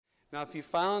Now, if you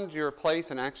found your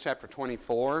place in Acts chapter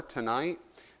 24 tonight,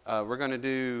 we're going to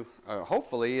do,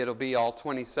 hopefully, it'll be all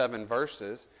 27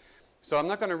 verses. So I'm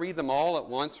not going to read them all at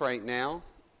once right now.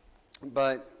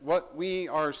 But what we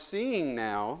are seeing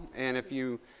now, and if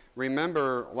you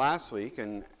remember last week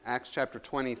in Acts chapter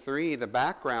 23, the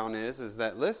background is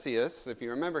that Lysias, if you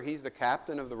remember, he's the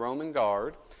captain of the Roman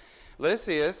guard.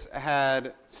 Lysias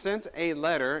had sent a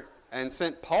letter and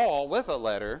sent Paul with a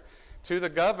letter to the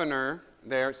governor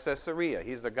there at Caesarea.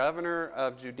 He's the governor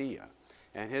of Judea,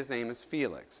 and his name is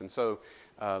Felix. And so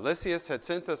Lysias had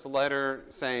sent this letter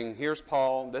saying, here's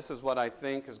Paul, this is what I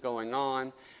think is going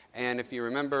on. And if you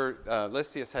remember,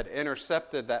 Lysias had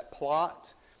intercepted that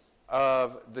plot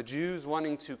of the Jews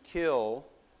wanting to kill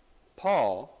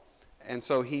Paul, and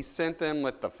so he sent them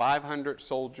with the 500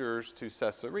 soldiers to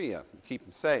Caesarea to keep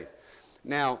him safe.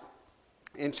 Now,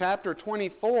 in chapter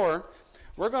 24,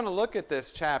 we're going to look at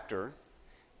this chapter,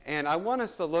 and I want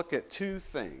us to look at two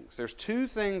things. There's two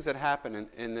things that happen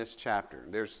in this chapter.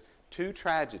 There's two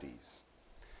tragedies.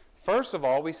 First of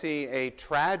all, we see a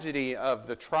tragedy of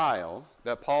the trial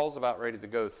that Paul's about ready to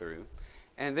go through.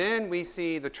 And then we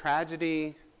see the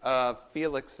tragedy of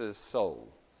Felix's soul.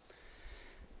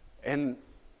 And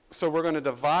so we're going to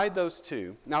divide those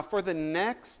two. Now, for the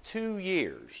next 2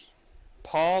 years,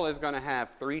 Paul is going to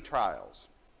have three trials.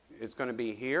 It's going to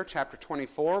be here, chapter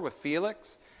 24 with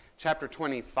Felix. Chapter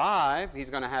 25,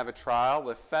 he's going to have a trial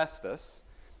with Festus.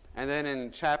 And then in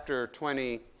chapter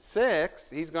 26,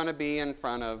 he's going to be in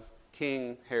front of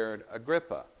King Herod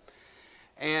Agrippa.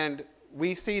 And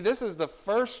we see this is the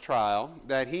first trial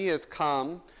that he has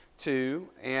come to.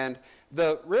 And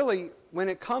really, when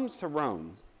it comes to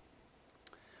Rome,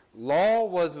 law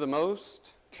was the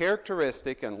most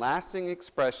characteristic and lasting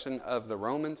expression of the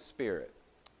Roman spirit.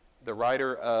 The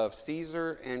writer of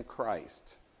Caesar and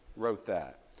Christ wrote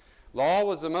that. Law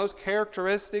was the most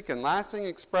characteristic and lasting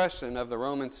expression of the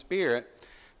Roman spirit,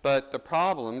 but the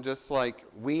problem, just like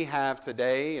we have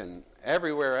today and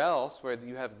everywhere else where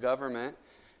you have government,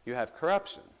 you have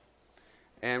corruption.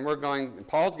 And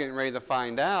Paul's getting ready to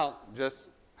find out just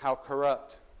how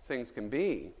corrupt things can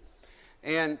be.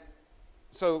 And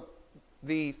so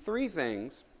the three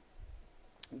things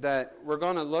that we're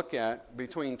going to look at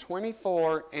between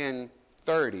 24 and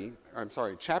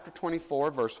chapter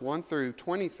 24, verse 1 through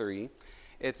 23,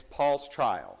 it's Paul's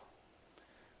trial.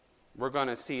 We're going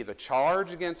to see the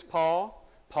charge against Paul,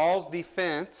 Paul's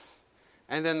defense,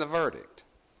 and then the verdict.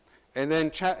 And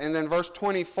then verse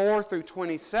 24 through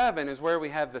 27 is where we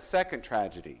have the second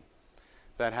tragedy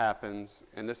that happens,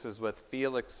 and this is with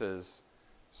Felix's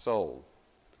soul.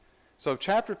 So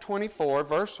chapter 24,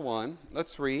 verse 1,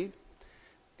 let's read.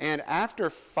 And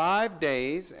after 5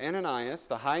 days, Ananias,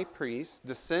 the high priest,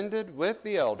 descended with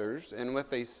the elders and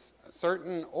with a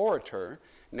certain orator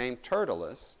named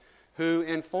Tertullus, who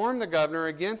informed the governor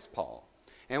against Paul.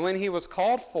 And when he was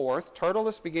called forth,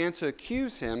 Tertullus began to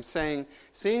accuse him, saying,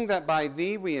 seeing that by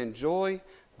thee we enjoy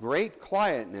great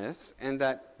quietness, and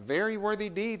that very worthy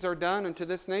deeds are done unto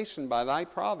this nation by thy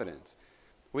providence,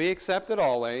 we accept it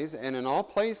always, and in all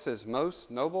places,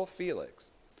 most noble Felix,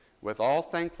 with all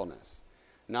thankfulness.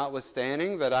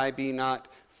 Notwithstanding that I be not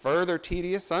further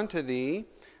tedious unto thee,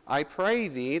 I pray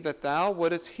thee that thou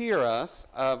wouldest hear us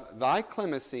of thy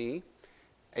clemency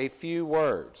a few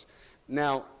words.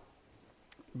 Now,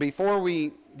 before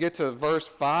we get to verse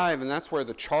 5, and that's where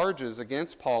the charges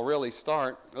against Paul really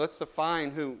start, let's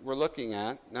define who we're looking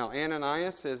at. Now,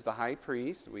 Ananias is the high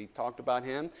priest. We talked about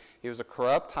him. He was a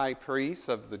corrupt high priest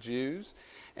of the Jews.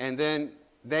 And then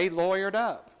they lawyered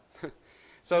up.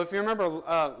 So if you remember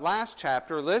last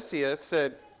chapter, Lysias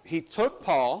said he took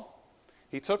Paul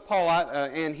out,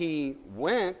 and he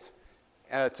went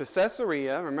to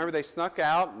Caesarea. Remember, they snuck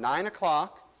out 9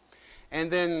 o'clock.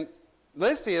 And then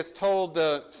Lysias told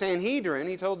the Sanhedrin,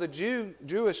 he told the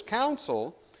Jewish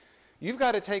council, you've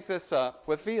got to take this up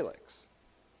with Felix.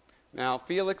 Now,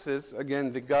 Felix is,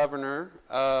 again, the governor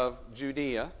of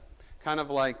Judea, kind of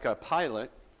like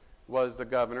Pilate was the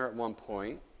governor at one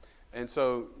point. And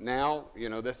so now,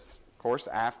 this, of course,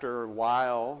 after a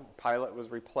while, Pilate was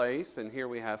replaced, and here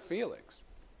we have Felix.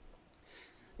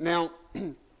 Now,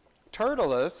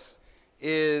 Tertullus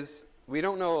we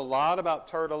don't know a lot about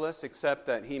Tertullus, except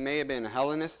that he may have been a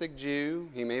Hellenistic Jew,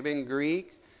 he may have been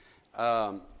Greek,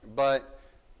 but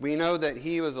we know that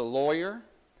he was a lawyer,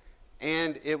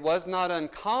 and it was not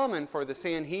uncommon for the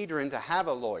Sanhedrin to have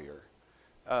a lawyer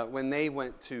when they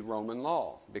went to Roman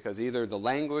law, because either the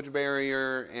language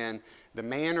barrier and the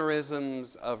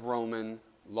mannerisms of Roman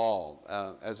law,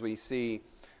 as we see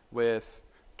with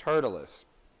Tertullus.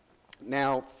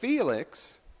 Now,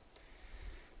 Felix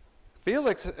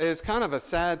Felix is kind of a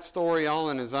sad story all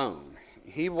on his own.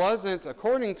 He wasn't,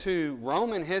 according to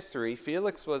Roman history,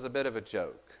 Felix was a bit of a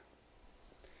joke.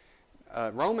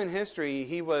 Roman history,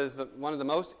 he was one of the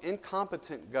most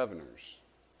incompetent governors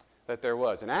that there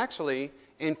was. And actually,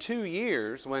 in 2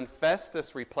 years, when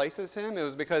Festus replaces him, it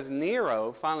was because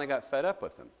Nero finally got fed up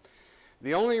with him.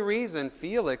 The only reason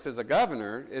Felix is a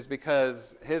governor is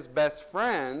because his best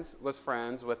friend was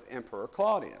friends with Emperor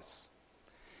Claudius.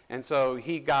 And so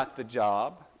he got the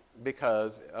job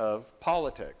because of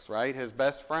politics, right? His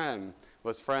best friend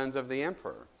was friends of the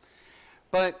emperor.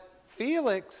 But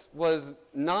Felix was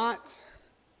not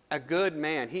a good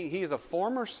man. He is a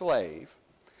former slave,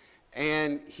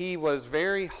 and he was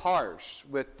very harsh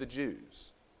with the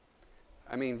Jews.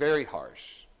 I mean, very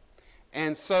harsh.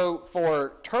 And so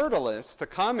for Tertullus to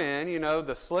come in,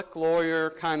 the slick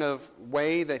lawyer kind of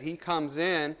way that he comes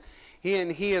in, he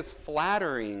is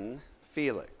flattering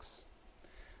Felix.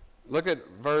 Look at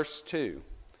verse 2.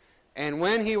 And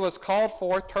when he was called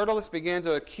forth, Tertullus began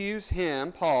to accuse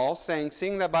him, Paul, saying,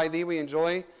 seeing that by thee we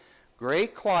enjoy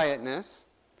great quietness,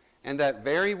 and that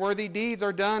very worthy deeds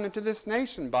are done unto this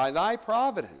nation by thy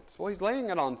providence. Well, he's laying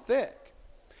it on thick.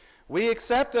 We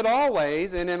accept it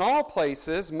always, and in all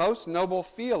places, most noble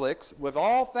Felix, with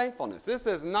all thankfulness. This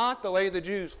is not the way the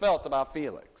Jews felt about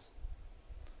Felix.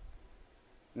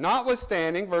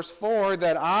 Notwithstanding, verse 4,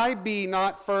 that I be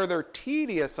not further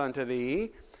tedious unto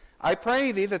thee, I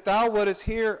pray thee that thou wouldest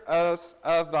hear us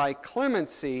of thy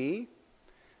clemency,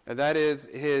 and that is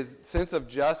his sense of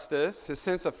justice, his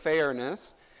sense of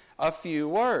fairness, a few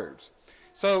words.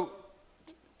 So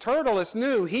Tertullus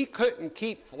knew he couldn't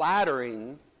keep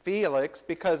flattering Felix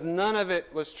because none of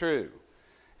it was true.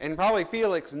 And probably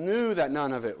Felix knew that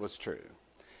none of it was true.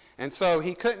 And so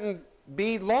he couldn't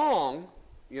be long,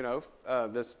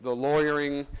 the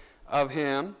lawyering of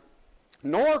him,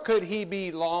 nor could he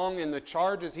be long in the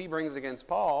charges he brings against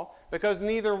Paul, because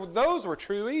neither of those were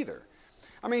true either.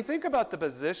 I mean, think about the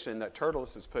position that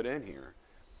Tertullus has put in here.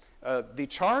 The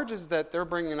charges that they're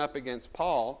bringing up against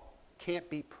Paul can't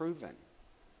be proven.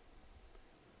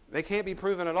 They can't be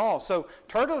proven at all. So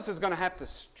Tertullus is going to have to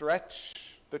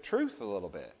stretch the truth a little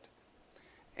bit.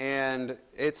 And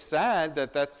it's sad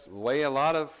that that's the way a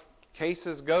lot of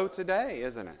cases go today,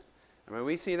 isn't it? I mean,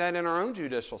 we see that in our own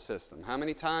judicial system. How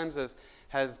many times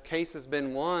has cases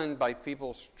been won by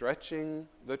people stretching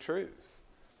the truth?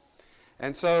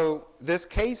 And so this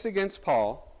case against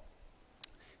Paul,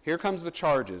 here comes the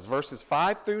charges. Verses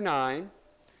 5 through 9.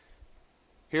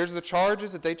 Here's the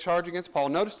charges that they charge against Paul.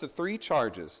 Notice the 3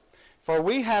 charges. For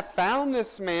we have found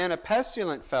this man a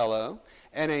pestilent fellow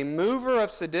and a mover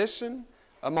of sedition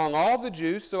among all the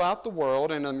Jews throughout the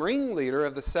world, and a ringleader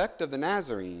of the sect of the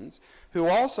Nazarenes, who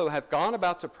also hath gone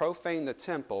about to profane the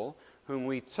temple, whom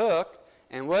we took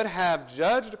and would have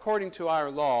judged according to our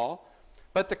law.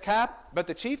 But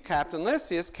the chief captain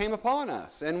Lysias came upon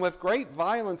us, and with great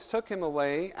violence took him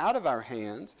away out of our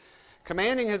hands,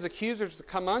 commanding his accusers to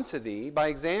come unto thee, by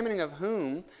examining of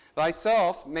whom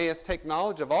thyself mayest take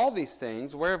knowledge of all these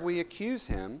things, whereof we accuse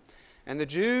him. And the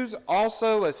Jews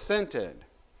also assented,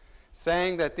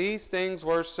 saying that these things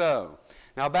were so.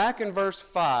 Now back in verse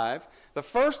 5, the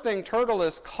first thing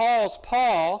Tertullus calls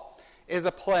Paul is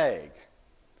a plague.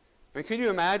 I mean, could you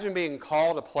imagine being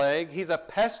called a plague? He's a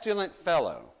pestilent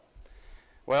fellow.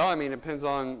 Well, I mean, it depends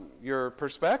on your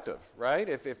perspective, right?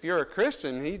 If you're a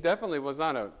Christian, he definitely was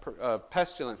not a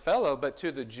pestilent fellow, but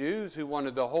to the Jews who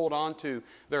wanted to hold on to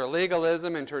their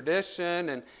legalism and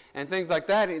tradition and things like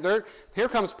that, here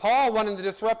comes Paul wanting to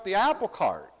disrupt the apple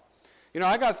cart.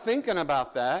 I got thinking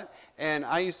about that, and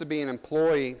I used to be an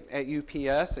employee at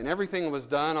UPS, and everything was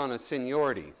done on a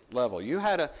seniority level.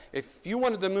 If you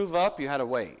wanted to move up, you had to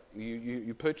wait.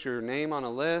 You put your name on a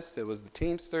list. It was the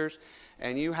Teamsters,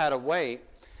 and you had to wait.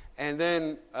 And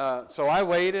then, so I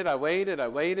waited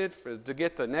to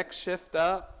get the next shift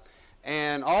up,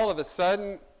 and all of a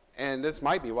sudden, and this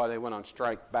might be why they went on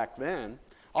strike back then,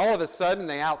 all of a sudden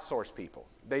they outsourced people.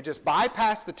 They just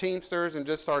bypassed the Teamsters and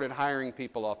just started hiring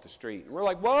people off the street. And we're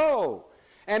like, whoa!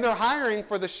 And they're hiring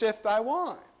for the shift I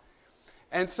want.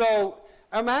 And so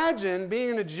imagine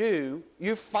being a Jew,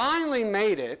 you finally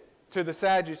made it to the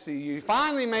Sadducee, you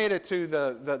finally made it to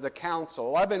the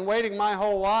council. I've been waiting my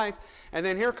whole life, and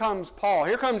then here comes Paul,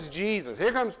 here comes Jesus,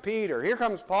 here comes Peter, here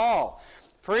comes Paul,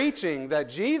 preaching that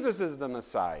Jesus is the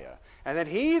Messiah, and that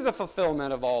he's a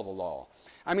fulfillment of all the law.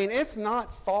 I mean, it's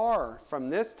not far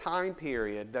from this time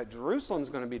period that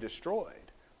Jerusalem's going to be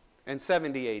destroyed in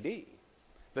 70 A.D.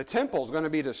 The temple's going to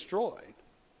be destroyed.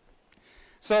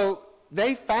 So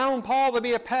they found Paul to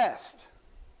be a pest.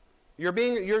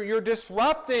 You're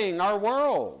disrupting our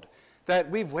world that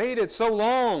we've waited so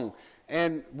long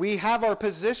and we have our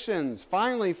positions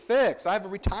finally fixed. I have a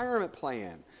retirement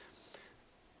plan.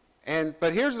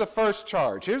 But here's the first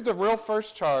charge. Here's the real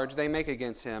first charge they make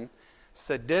against him: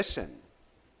 sedition.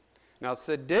 Now,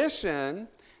 sedition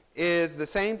is the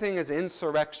same thing as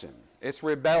insurrection. It's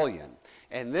rebellion.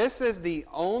 And this is the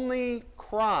only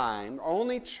crime,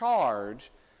 only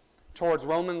charge towards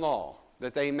Roman law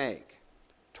that they make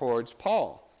towards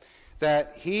Paul.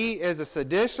 That he is a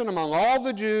sedition among all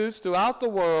the Jews throughout the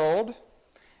world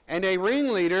and a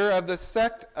ringleader of the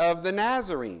sect of the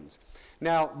Nazarenes.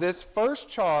 Now, this first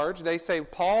charge, they say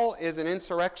Paul is an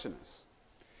insurrectionist.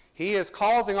 He is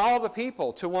causing all the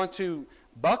people to want to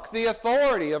buck the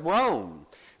authority of Rome.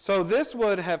 So this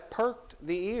would have perked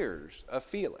the ears of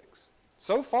Felix.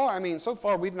 So far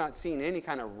we've not seen any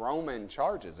kind of Roman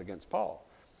charges against Paul.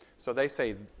 So they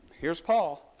say, here's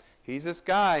Paul. He's this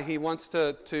guy. He wants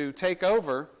to take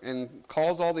over and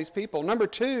cause all these people. Number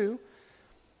two,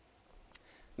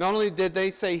 not only did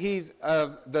they say he's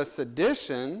of the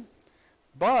sedition,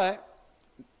 but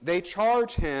they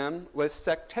charge him with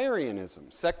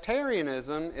sectarianism.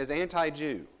 Sectarianism is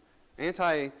anti-Jew,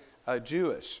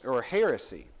 anti-Jewish, or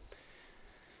heresy.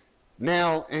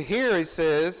 Now, and here he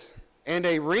says, and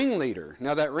a ringleader.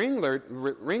 Now, that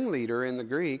ringleader in the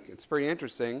Greek, it's pretty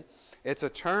interesting. It's a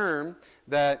term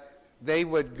that they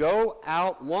would go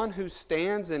out, one who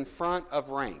stands in front of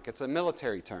rank. It's a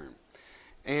military term.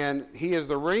 And he is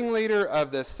the ringleader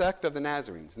of the sect of the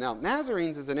Nazarenes. Now,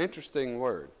 Nazarenes is an interesting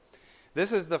word.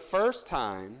 This is the first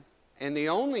time and the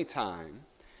only time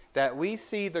that we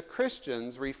see the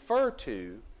Christians referred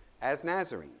to as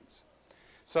Nazarenes.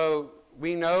 So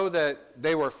we know that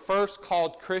they were first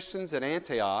called Christians at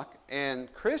Antioch,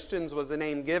 and Christians was the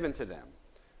name given to them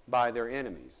by their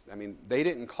enemies. I mean, they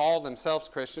didn't call themselves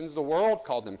Christians. The world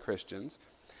called them Christians.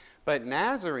 But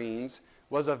Nazarenes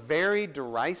was a very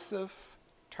derisive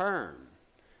term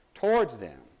towards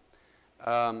them.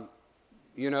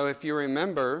 If you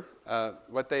remember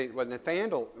what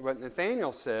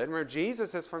Nathanael said, remember,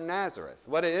 Jesus is from Nazareth.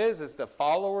 What it is the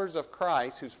followers of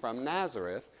Christ who's from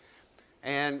Nazareth,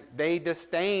 and they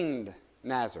disdained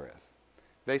Nazareth.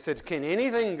 They said, can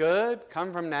anything good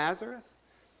come from Nazareth?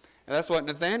 And that's what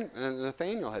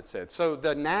Nathanael had said. So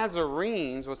the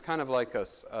Nazarenes was kind of like a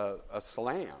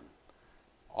slam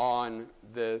on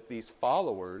these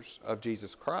followers of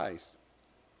Jesus Christ.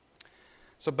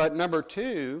 So, but number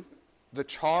two, the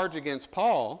charge against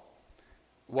Paul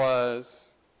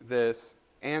was this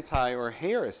or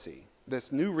heresy,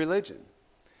 this new religion,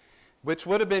 which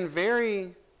would have been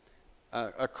very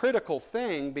a critical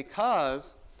thing,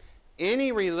 because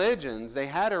any religions, they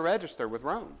had to register with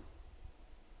Rome.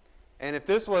 And if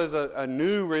this was a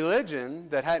new religion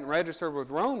that hadn't registered with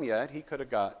Rome yet, he could have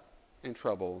got in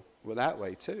trouble with that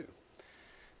way too.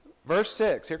 Verse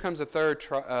 6, here comes the third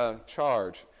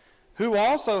charge. Who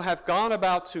also hath gone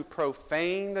about to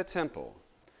profane the temple,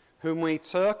 whom we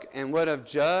took and would have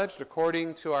judged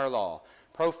according to our law.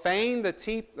 Profane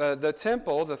the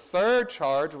temple, the third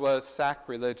charge was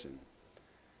sacrilegion.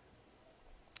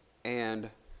 And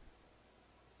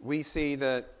we see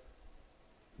that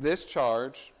this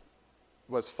charge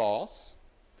was false.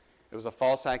 It was a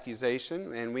false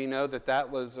accusation, and we know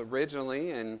that was originally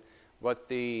in what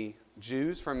the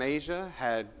Jews from Asia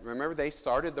had. Remember, they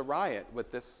started the riot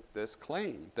with this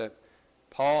claim that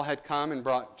Paul had come and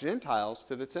brought Gentiles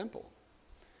to the temple.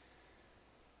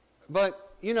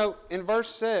 But, in verse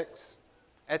 6,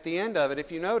 at the end of it,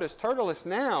 if you notice, Tertullus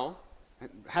now,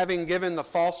 having given the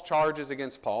false charges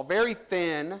against Paul, very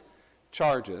thin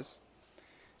charges,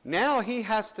 now he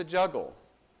has to juggle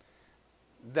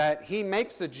that he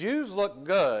makes the Jews look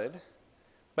good,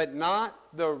 but not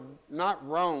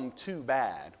Rome too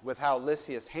bad with how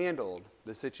Lysias handled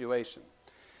the situation.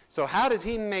 So how does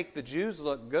he make the Jews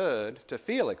look good to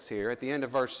Felix here at the end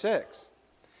of verse 6?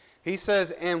 He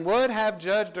says, and would have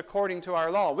judged according to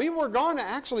our law. We were going to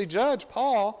actually judge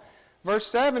Paul. Verse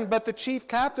 7, but the chief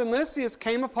captain Lysias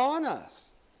came upon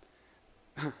us.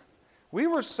 We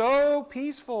were so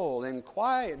peaceful and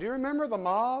quiet. Do you remember the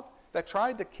mob that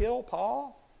tried to kill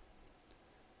Paul?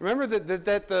 Remember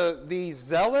that the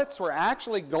zealots were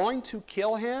actually going to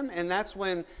kill him, and that's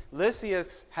when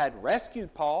Lysias had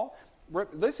rescued Paul.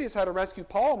 Lysias had to rescue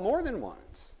Paul more than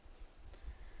once.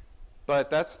 But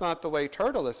that's not the way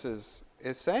Tertullus is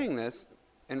saying this.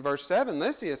 In verse 7,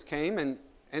 Lysias came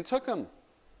and took him,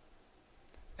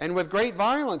 and with great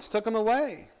violence took him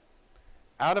away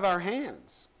out of our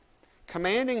hands.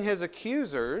 Commanding his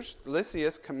accusers,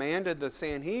 Lysias commanded the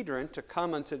Sanhedrin to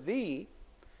come unto thee,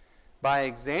 by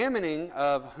examining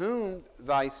of whom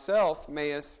thyself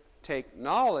mayest take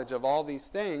knowledge of all these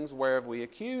things whereof we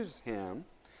accuse him.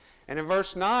 And in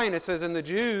verse 9 it says, and the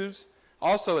Jews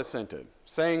also assented,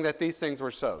 saying that these things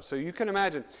were so. So you can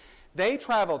imagine, they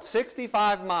traveled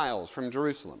 65 miles from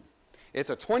Jerusalem. It's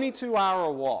a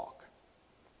 22-hour walk,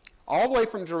 all the way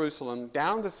from Jerusalem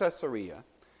down to Caesarea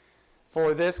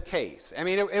for this case. I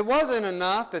mean, it wasn't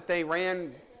enough that they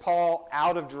ran Paul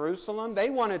out of Jerusalem. They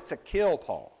wanted to kill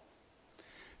Paul.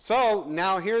 So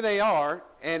now here they are,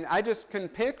 and I just can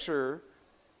picture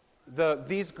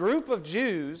these group of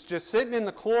Jews just sitting in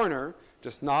the corner,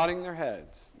 just nodding their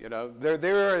heads. You know,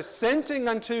 they're assenting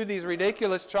unto these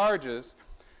ridiculous charges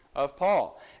of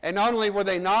Paul. And not only were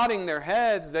they nodding their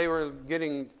heads, they were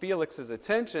getting Felix's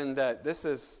attention that this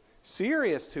is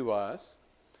serious to us,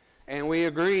 and we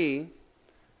agree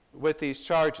with these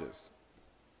charges.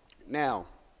 Now,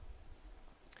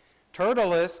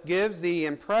 Tertullus gives the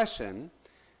impression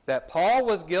that Paul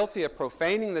was guilty of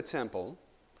profaning the temple,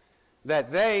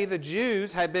 that they, the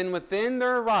Jews, had been within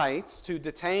their rights to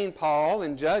detain Paul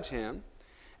and judge him,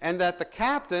 and that the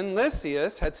captain,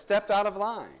 Lysias, had stepped out of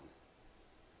line.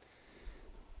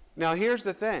 Now here's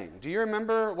the thing. Do you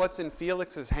remember what's in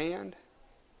Felix's hand?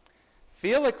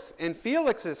 In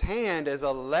Felix's hand is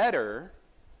a letter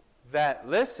that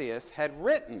Lysias had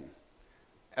written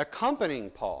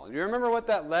accompanying Paul. Do you remember what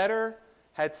that letter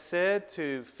had said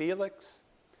to Felix?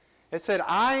 It said,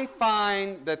 I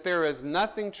find that there is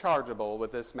nothing chargeable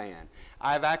with this man.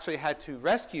 I've actually had to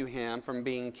rescue him from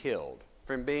being killed,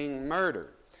 from being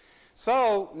murdered.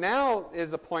 So now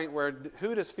is the point where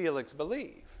who does Felix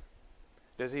believe?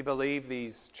 Does he believe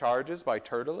these charges by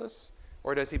Tertullus,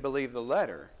 or does he believe the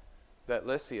letter that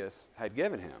Lysias had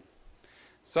given him?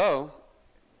 So,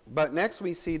 but next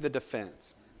we see the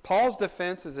defense. Paul's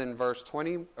defense is in verse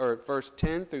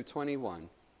 10 through 21.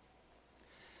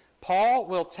 Paul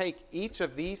will take each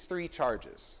of these three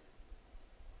charges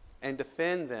and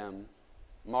defend them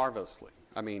marvelously.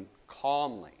 I mean,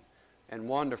 calmly and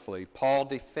wonderfully. Paul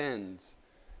defends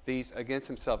these against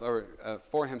himself, or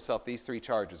for himself, these three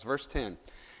charges. Verse 10.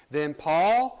 Then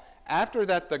Paul, after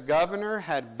that the governor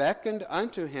had beckoned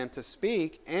unto him to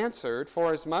speak, answered,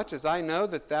 forasmuch as I know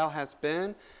that thou hast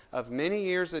been of many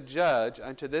years a judge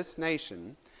unto this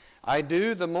nation, I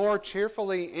do the more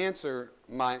cheerfully answer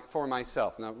for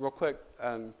myself. Now, real quick,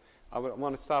 I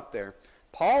want to stop there.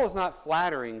 Paul is not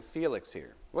flattering Felix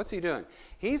here. What's he doing?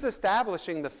 He's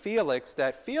establishing the Felix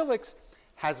that Felix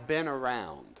has been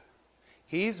around.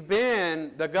 He's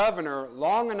been the governor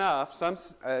long enough, some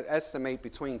estimate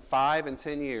between 5 and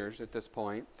 10 years at this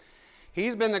point.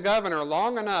 He's been the governor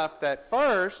long enough that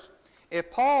first,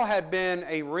 if Paul had been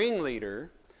a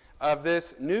ringleader of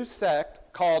this new sect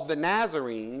called the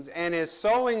Nazarenes and is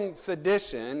sowing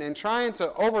sedition and trying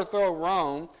to overthrow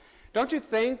Rome, don't you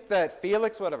think that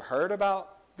Felix would have heard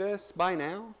about this by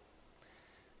now?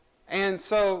 And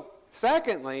so,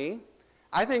 secondly,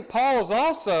 I think Paul is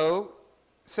also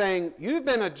saying, you've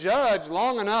been a judge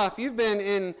long enough, you've been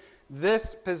in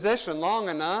this position long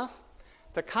enough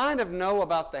to kind of know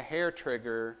about the hair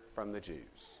trigger from the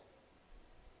Jews.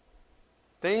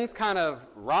 Things kind of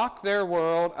rocked their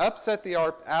world, upset the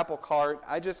apple cart.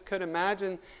 I just could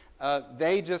imagine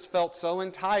they just felt so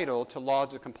entitled to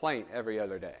lodge a complaint every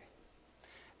other day.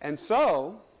 And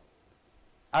so,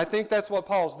 I think that's what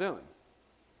Paul's doing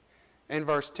in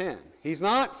verse 10. He's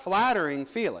not flattering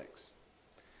Felix,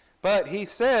 but he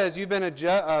says, you've been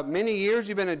many years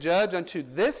you've been a judge unto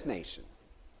this nation.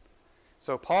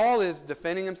 So Paul is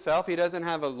defending himself. He doesn't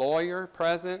have a lawyer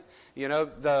present. You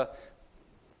know,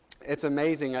 it's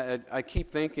amazing. I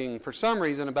keep thinking, for some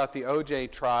reason, about the O.J.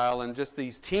 trial and just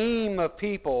these team of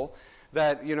people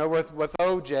that, you know, with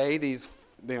O.J., these,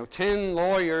 10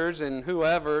 lawyers and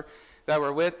whoever that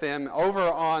were with them. Over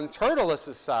on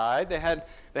Tertullus' side, they had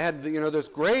this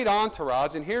great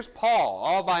entourage, and here's Paul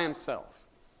all by himself.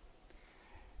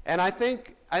 And I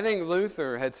think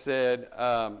Luther had said,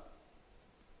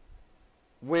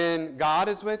 when God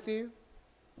is with you,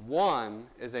 one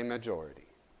is a majority.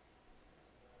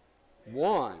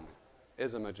 One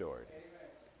is a majority.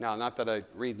 Now, not that I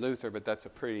read Luther, but that's a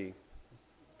pretty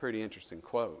interesting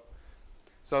quote.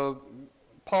 So,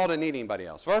 Paul didn't need anybody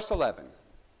else. Verse 11.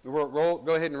 Go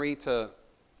ahead and read to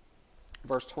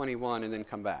verse 21 and then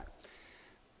come back.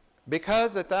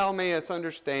 Because that thou mayest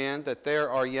understand that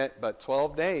there are yet but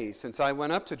 12 days since I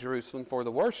went up to Jerusalem for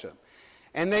the worship.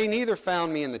 And they neither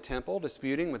found me in the temple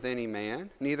disputing with any man,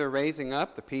 neither raising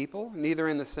up the people, neither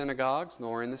in the synagogues,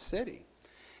 nor in the city.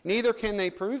 Neither can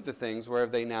they prove the things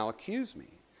whereof they now accuse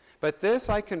me. But this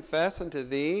I confess unto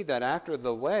thee, that after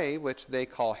the way which they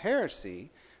call heresy,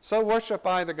 so worship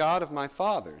I the God of my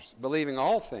fathers, believing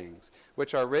all things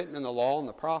which are written in the law and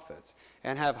the prophets,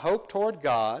 and have hope toward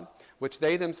God, which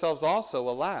they themselves also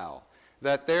allow,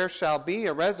 that there shall be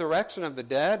a resurrection of the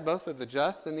dead, both of the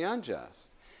just and the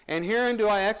unjust. And herein do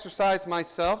I exercise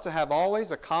myself to have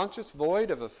always a conscience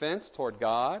void of offense toward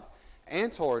God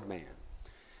and toward man.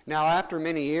 Now after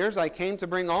many years I came to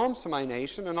bring alms to my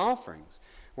nation and offerings,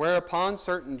 whereupon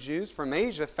certain Jews from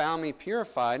Asia found me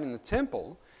purified in the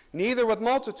temple, neither with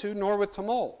multitude nor with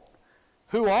tumult,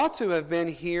 who ought to have been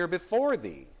here before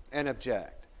thee, and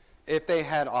object, if they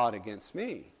had aught against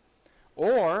me.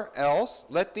 Or else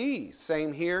let these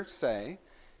same here say,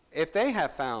 if they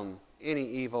have found any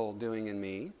evil doing in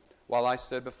me, while I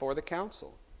stood before the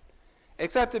council.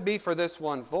 Except it be for this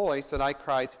one voice that I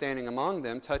cried standing among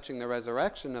them, touching the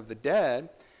resurrection of the dead,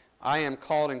 I am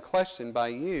called in question by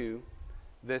you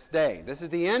this day. This is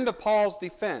the end of Paul's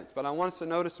defense, but I want us to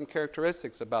notice some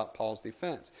characteristics about Paul's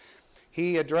defense.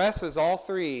 He addresses all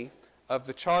three of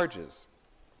the charges.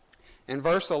 In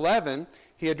verse 11,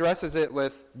 he addresses it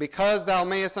with, because thou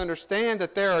mayest understand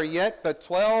that there are yet but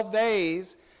 12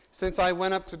 days since I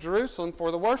went up to Jerusalem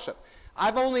for the worship.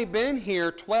 I've only been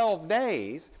here 12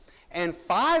 days, and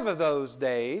 5 of those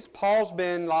days, Paul's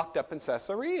been locked up in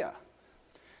Caesarea.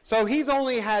 So he's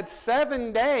only had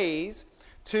 7 days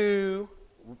to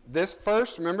this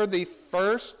first, remember the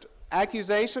first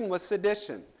accusation was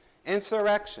sedition,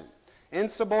 insurrection,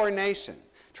 insubordination,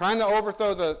 trying to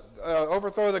overthrow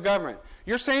the government.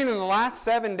 You're saying in the last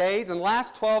 7 days, in the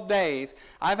last 12 days,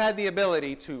 I've had the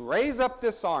ability to raise up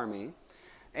this army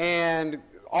and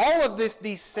all of this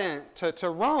descent to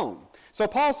Rome. So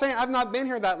Paul's saying, I've not been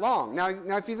here that long. Now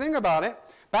if you think about it,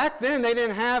 back then they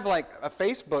didn't have like a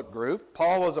Facebook group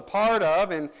Paul was a part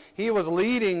of, and he was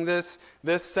leading this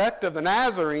sect of the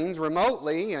Nazarenes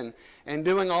remotely and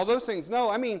doing all those things.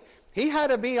 No, I mean, he had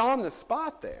to be on the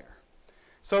spot there.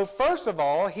 So first of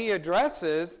all, he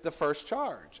addresses the first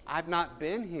charge. I've not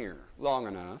been here long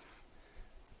enough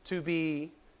to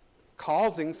be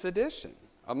causing sedition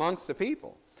amongst the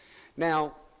people.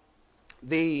 Now,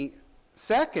 the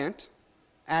second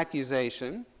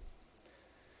accusation,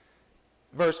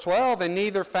 verse 12, and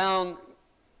neither found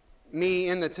me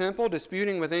in the temple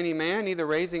disputing with any man, neither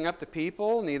raising up the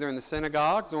people, neither in the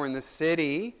synagogues nor in the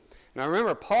city. Now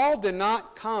remember, Paul did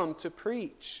not come to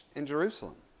preach in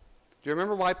Jerusalem. Do you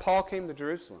remember why Paul came to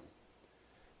Jerusalem?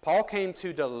 Paul came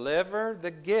to deliver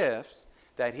the gifts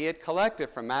that he had collected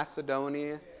from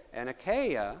Macedonia and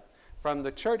Achaia from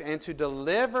the church, and to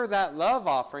deliver that love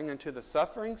offering unto the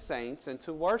suffering saints and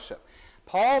to worship.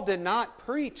 Paul did not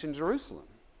preach in Jerusalem.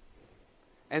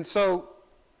 And so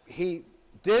he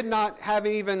did not have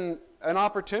even an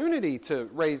opportunity to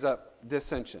raise up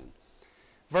dissension.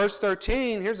 Verse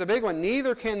 13, here's a big one.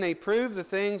 Neither can they prove the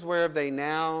things whereof they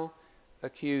now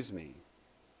accuse me.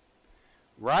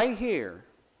 Right here,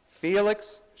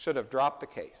 Felix should have dropped the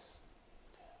case.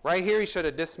 Right here, he should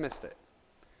have dismissed it.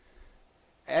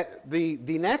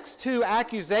 The next two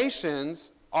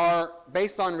accusations are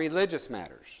based on religious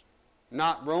matters,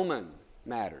 not Roman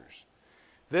matters.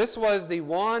 This was the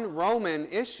one Roman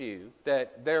issue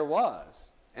that there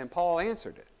was, and Paul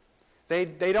answered it.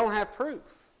 They don't have proof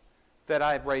that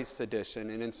I've raised sedition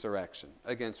and insurrection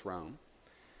against Rome.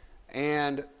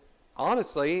 And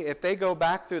honestly, if they go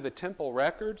back through the temple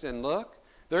records and look,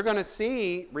 they're going to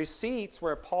see receipts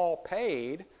where Paul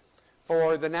paid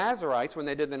for the Nazarites when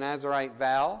they did the Nazarite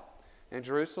vow in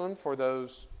Jerusalem for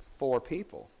those 4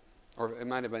 people. Or it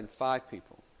might have been 5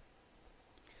 people.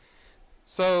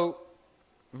 So,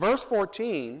 verse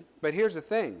 14, but here's the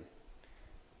thing.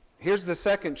 Here's the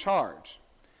second charge.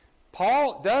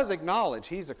 Paul does acknowledge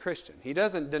he's a Christian. He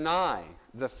doesn't deny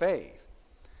the faith.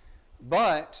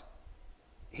 But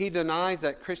he denies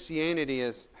that Christianity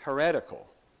is heretical.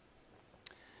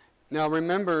 Now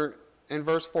remember in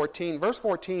verse 14. Verse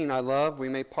 14 I love. We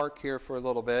may park here for a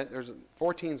little bit.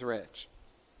 14's rich.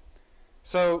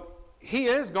 So he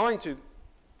is going to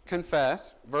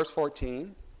confess, verse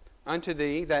 14, unto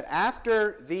thee that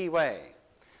after the way.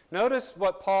 Notice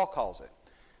what Paul calls it.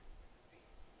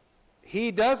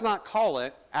 He does not call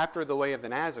it after the way of the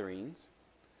Nazarenes.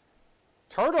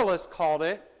 Tertullus called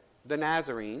it the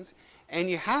Nazarenes. And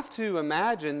you have to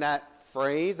imagine that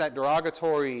phrase, that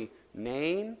derogatory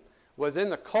name, was in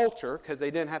the culture because they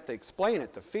didn't have to explain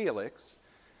it to Felix.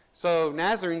 So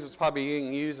Nazarenes was probably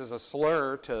being used as a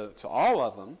slur to all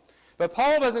of them. But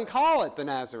Paul doesn't call it the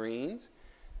Nazarenes.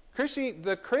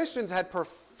 The Christians had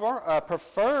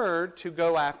preferred to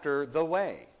go after the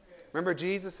way. Remember,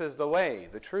 Jesus is the way,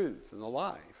 the truth, and the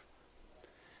life.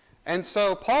 And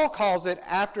so Paul calls it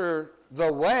after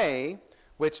the way,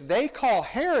 which they call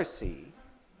heresy.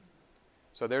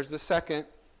 So there's the second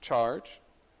charge.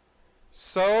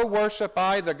 So worship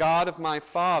I the God of my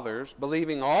fathers,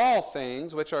 believing all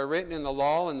things which are written in the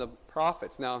law and the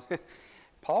prophets. Now,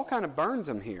 Paul kind of burns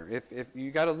them here. If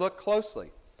you got to look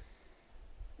closely.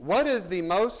 What is the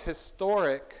most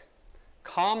historic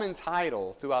common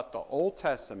title throughout the Old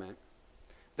Testament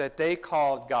that they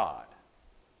called God?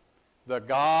 The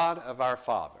God of our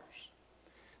fathers.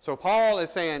 So Paul is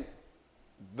saying,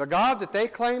 the God that they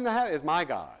claim to have is my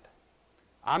God.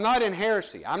 I'm not in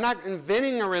heresy. I'm not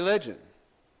inventing a religion.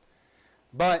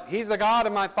 But he's the God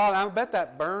of my father. I bet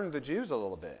that burned the Jews a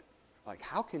little bit. Like,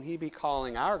 how can he be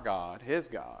calling our God his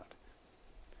God?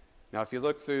 Now, if you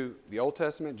look through the Old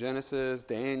Testament, Genesis,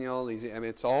 Daniel,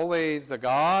 it's always the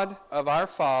God of our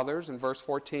fathers in verse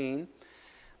 14,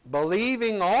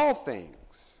 believing all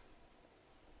things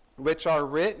which are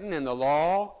written in the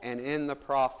law and in the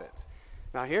prophets.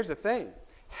 Now, here's the thing.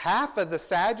 Half of the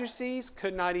Sadducees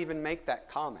could not even make that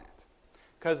comment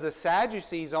because the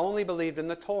Sadducees only believed in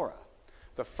the Torah,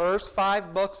 the first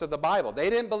 5 books of the Bible. They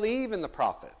didn't believe in the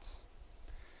prophets.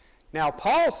 Now,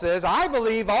 Paul says, I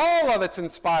believe all of it's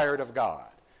inspired of God.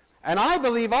 And I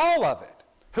believe all of it.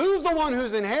 Who's the one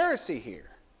who's in heresy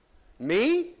here?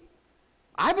 Me?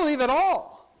 I believe it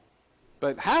all.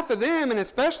 But half of them, and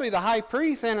especially the high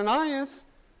priest, Ananias,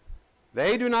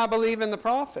 they do not believe in the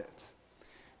prophets.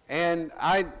 And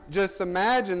I just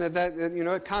imagine that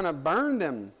it kind of burned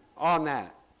them on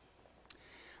that.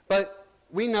 But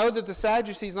we know that the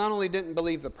Sadducees not only didn't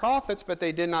believe the prophets, but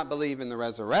they did not believe in the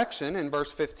resurrection. In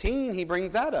verse 15, he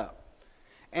brings that up.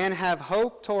 And have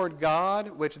hope toward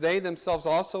God, which they themselves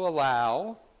also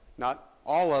allow, not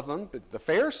all of them, but the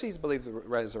Pharisees believe the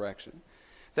resurrection,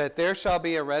 that there shall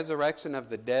be a resurrection of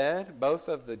the dead, both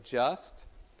of the just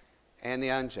and the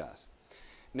unjust.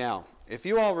 Now, if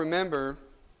you all remember,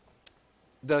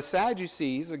 the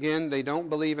Sadducees, again, they don't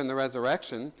believe in the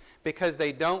resurrection because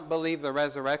they don't believe the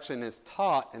resurrection is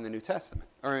taught in the New Testament,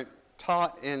 or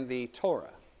taught in the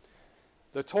Torah.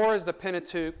 The Torah is the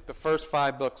Pentateuch, the first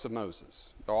 5 books of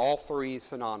Moses. They're all 3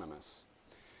 synonymous.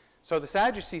 So the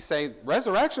Sadducees say,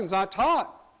 resurrection's not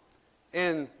taught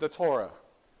in the Torah.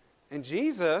 And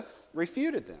Jesus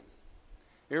refuted them.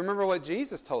 You remember what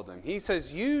Jesus told them? He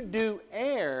says, you do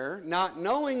err, not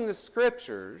knowing the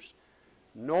Scriptures,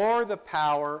 nor the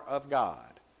power of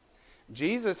God.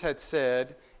 Jesus had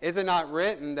said, is it not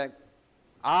written that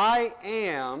I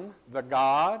am the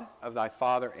God of thy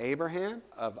father Abraham,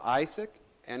 of Isaac,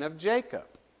 and of Jacob?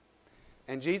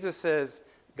 And Jesus says,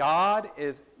 God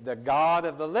is the God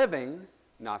of the living,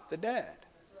 not the dead.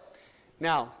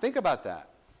 Now, think about that.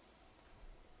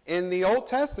 In the Old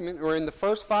Testament, or in the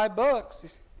first 5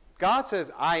 books, God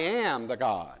says, I am the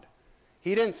God.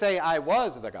 He didn't say, I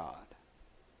was the God.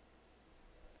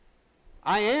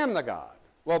 I am the God.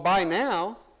 Well, by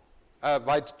now,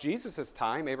 by Jesus'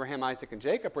 time, Abraham, Isaac, and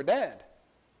Jacob were dead.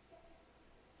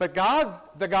 But God's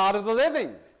the God of the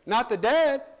living, not the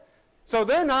dead. So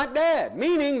they're not dead,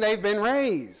 meaning they've been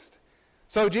raised.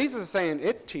 So Jesus is saying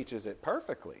it teaches it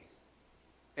perfectly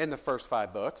in the first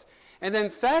 5 books. And then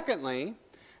secondly,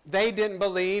 they didn't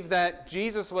believe that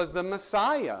Jesus was the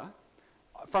Messiah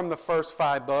from the first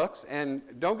 5 books. And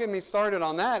don't get me started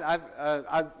on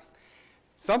that.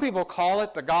 Some people call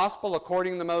it the gospel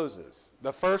according to Moses.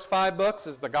 The first 5 books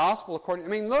is the gospel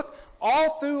according... look,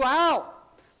 all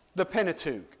throughout the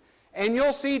Pentateuch. And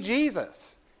you'll see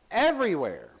Jesus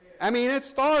everywhere. It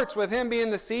starts with him being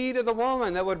the seed of the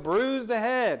woman that would bruise the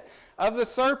head of the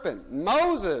serpent.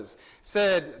 Moses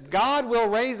said, God will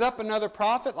raise up another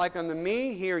prophet like unto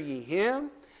me, hear ye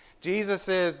him. Jesus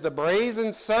is the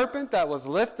brazen serpent that was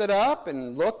lifted up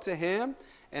and looked to him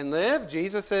and lived.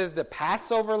 Jesus is the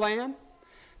Passover lamb.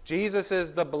 Jesus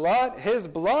is the blood. His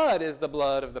blood is the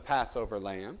blood of the Passover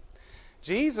lamb.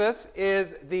 Jesus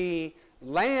is the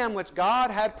lamb which God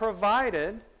had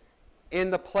provided in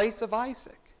the place of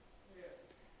Isaac.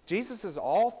 Jesus is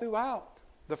all throughout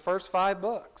the first 5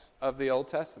 books of the Old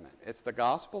Testament. It's the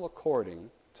gospel according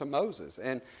to Moses.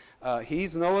 And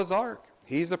he's Noah's Ark.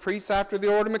 He's the priest after the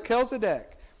order of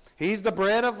Melchizedek. He's the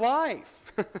bread of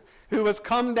life who has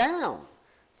come down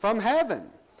from heaven.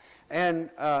 And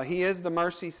he is the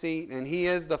mercy seat, and he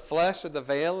is the flesh of the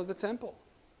veil of the temple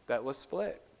that was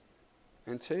split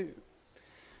in 2.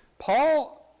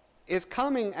 Paul is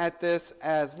coming at this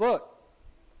as, look,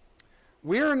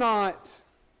 we're not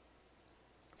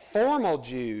formal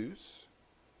Jews.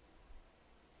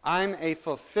 I'm a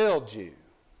fulfilled Jew.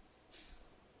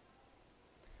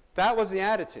 That was the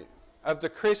attitude of the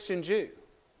Christian Jew.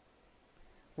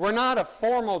 We're not a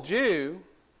formal Jew,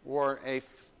 we're a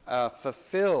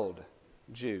fulfilled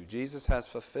Jew. Jesus has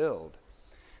fulfilled.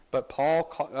 But Paul,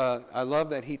 I love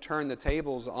that he turned the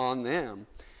tables on them,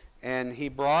 and he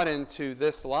brought into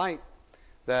this light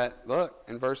that, look,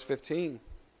 in verse 15,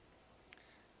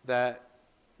 that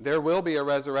there will be a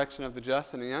resurrection of the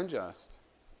just and the unjust.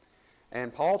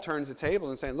 And Paul turns the table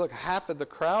and saying, look, half of the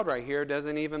crowd right here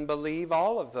doesn't even believe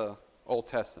all of the Old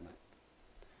Testament.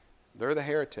 They're the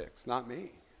heretics, not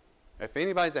me. If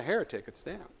anybody's a heretic, it's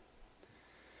them.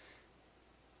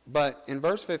 But in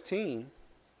verse 15,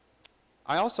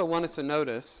 I also want us to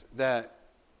notice that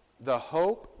the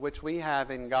hope which we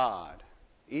have in God,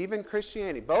 even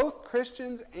Christianity, both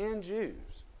Christians and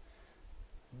Jews,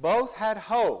 both had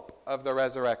hope of the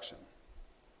resurrection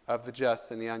of the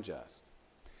just and the unjust.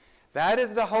 That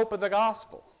is the hope of the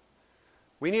gospel.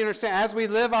 We need to understand, as we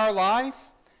live our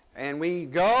life and we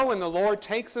go and the Lord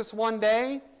takes us one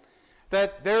day,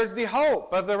 that there's the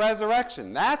hope of the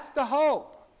resurrection. That's the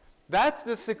hope. That's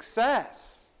the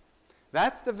success.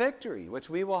 That's the victory which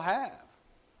we will have,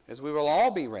 as we will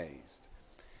all be raised.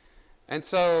 And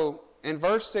so, in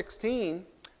verse 16,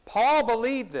 Paul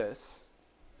believed this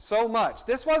so much.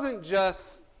 This wasn't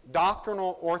just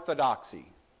doctrinal orthodoxy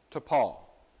to Paul.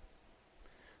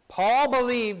 Paul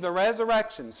believed the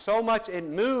resurrection so much it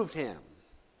moved him.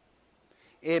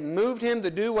 It moved him to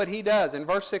do what he does. In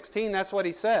verse 16, that's what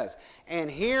he says. And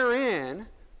herein,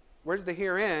 where's the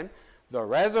herein? The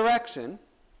resurrection,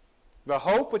 the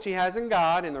hope which he has in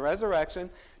God in the resurrection,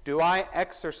 do I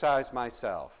exercise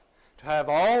myself to have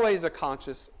always a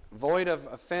conscience void of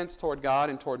offense toward God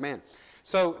and toward man.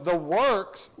 So the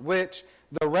works which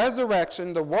the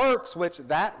resurrection, the works which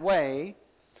that way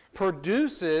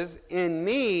produces in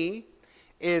me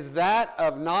is that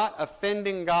of not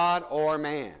offending God or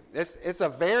man. It's a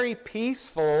very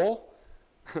peaceful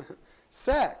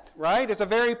sect, right? It's a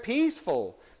very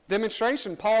peaceful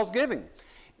demonstration Paul's giving.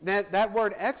 That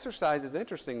word exercise is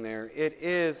interesting there. It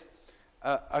is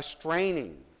a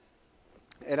straining.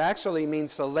 It actually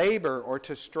means to labor or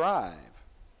to strive.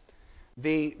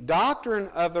 The doctrine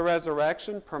of the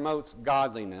resurrection promotes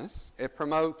godliness. It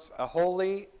promotes a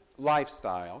holy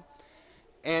lifestyle.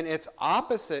 And it's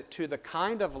opposite to the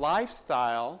kind of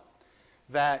lifestyle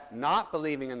that not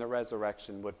believing in the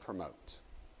resurrection would promote.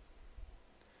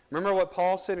 Remember what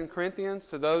Paul said in Corinthians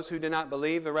to those who did not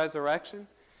believe the resurrection?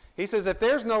 He says, if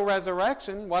there's no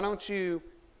resurrection, why don't you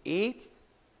eat,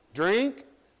 drink,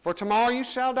 for tomorrow you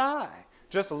shall die.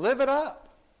 Just live it up.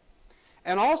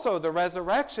 And also the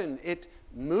resurrection, it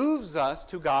moves us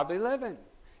to godly living.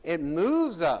 It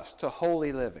moves us to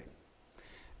holy living.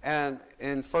 And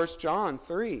in 1 John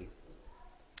 3,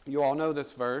 you all know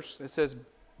this verse. It says,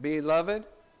 Beloved,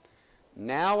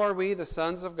 now are we the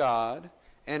sons of God,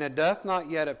 and it doth not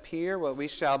yet appear what we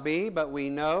shall be, but we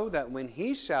know that when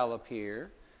he shall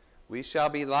appear, we shall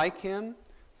be like him,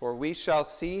 for we shall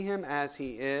see him as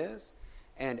he is.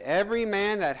 And every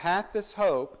man that hath this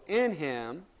hope in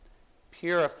him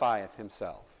purifieth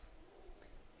himself,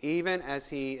 even as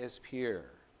he is pure.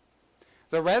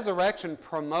 The resurrection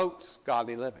promotes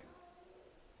godly living.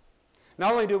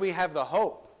 Not only do we have the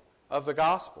hope of the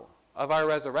gospel, of our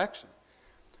resurrection,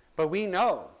 but we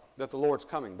know that the Lord's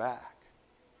coming back.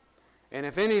 And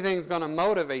if anything's going to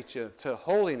motivate you to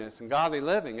holiness and godly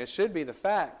living, it should be the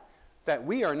fact that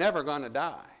we are never going to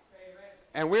die. Amen.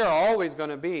 And we are always going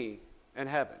to be in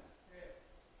heaven. Yeah.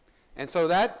 And so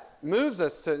that moves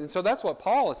us to, and so that's what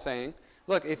Paul is saying.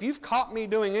 Look, if you've caught me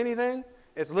doing anything,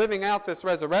 it's living out this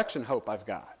resurrection hope I've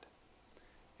got.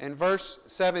 In verse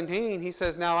 17, he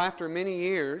says, Now after many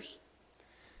years,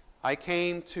 I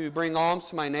came to bring alms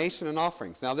to my nation and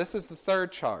offerings. Now this is the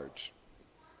third charge.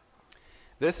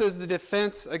 This is the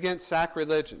defense against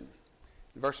sacrilegion.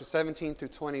 Verses 17 through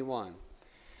 21.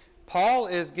 Paul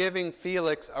is giving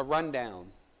Felix a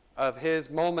rundown of his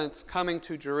moments coming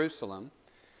to Jerusalem.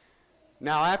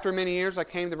 Now, after many years, I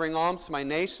came to bring alms to my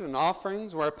nation and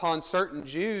offerings, whereupon certain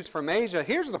Jews from Asia.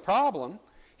 Here's the problem.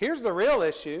 Here's the real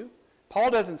issue. Paul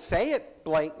doesn't say it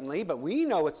blatantly, but we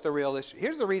know it's the real issue.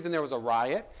 Here's the reason there was a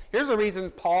riot. Here's the reason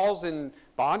Paul's in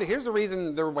bondage. Here's the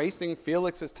reason they're wasting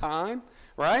Felix's time,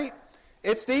 right?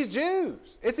 It's these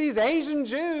Jews. It's these Asian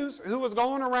Jews who was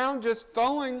going around just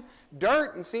throwing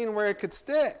dirt and seeing where it could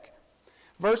stick.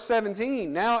 Verse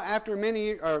 17,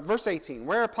 verse 18,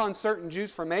 whereupon certain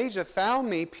Jews from Asia found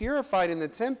me purified in the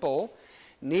temple,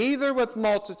 neither with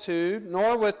multitude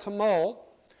nor with tumult,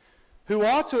 who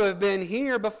ought to have been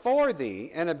here before thee,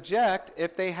 and object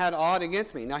if they had aught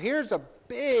against me. Now here's a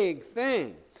big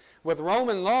thing with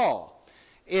Roman law.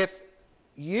 If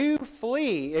you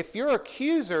flee, if your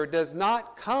accuser does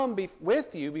not come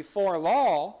with you before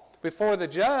law, before the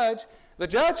judge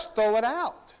throw it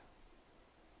out.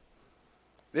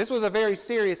 This was a very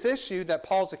serious issue that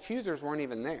Paul's accusers weren't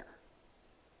even there.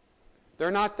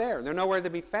 They're not there. They're nowhere to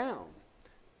be found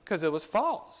because it was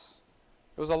false.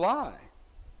 It was a lie.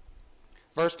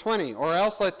 Verse 20, or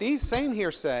else let these same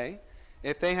here say,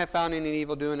 if they have found any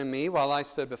evil doing in me while I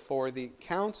stood before the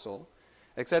council,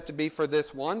 except to be for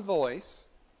this one voice.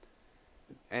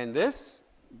 And this,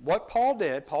 what Paul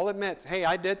did, Paul admits, hey,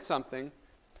 I did something,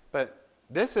 but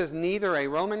this is neither a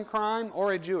Roman crime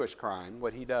or a Jewish crime,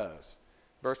 what he does.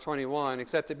 Verse 21,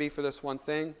 except to be for this one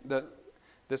thing,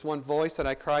 this one voice that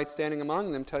I cried standing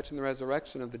among them, touching the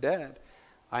resurrection of the dead,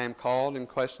 I am called and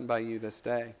questioned by you this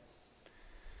day.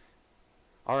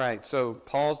 All right, so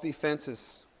Paul's defense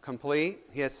is complete.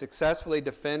 He has successfully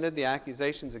defended the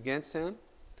accusations against him.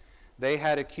 They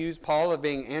had accused Paul of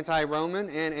being anti-Roman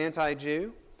and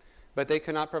anti-Jew, but they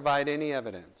could not provide any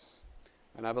evidence.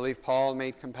 And I believe Paul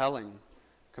made compelling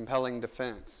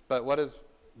defense. But what is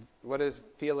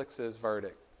Felix's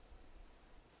verdict?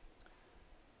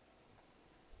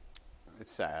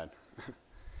 It's sad.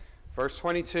 Verse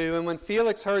 22, and when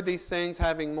Felix heard these things,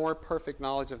 having more perfect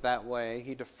knowledge of that way,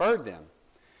 he deferred them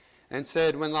and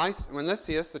said, when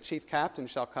Lysias, the chief captain,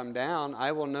 shall come down,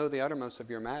 I will know the uttermost of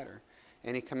your matter.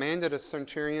 And he commanded a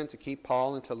centurion to keep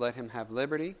Paul and to let him have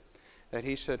liberty, that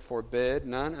he should forbid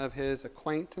none of his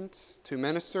acquaintance to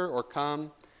minister or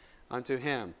come unto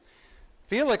him.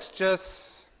 Felix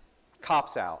just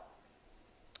cops out.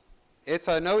 It's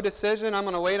a no decision. I'm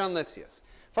going to wait on Lysias.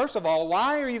 First of all,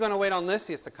 why are you going to wait on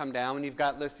Lysias to come down when you've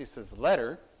got Lysias'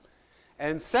 letter?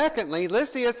 And secondly,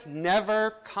 Lysias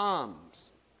never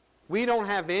comes. We don't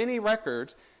have any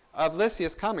records of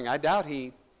Lysias coming. I doubt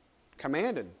he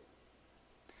commanded.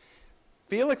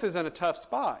 Felix is in a tough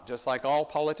spot, just like all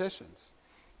politicians.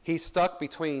 He's stuck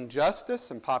between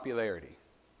justice and popularity.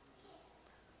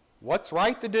 What's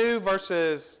right to do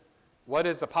versus what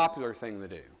is the popular thing to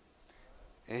do?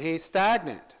 And he's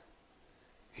stagnant.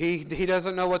 He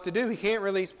doesn't know what to do. He can't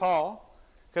release Paul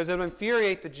because it'll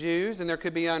infuriate the Jews and there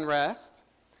could be unrest.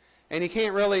 And he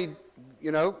can't really,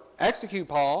 execute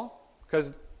Paul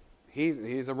because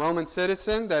he's a Roman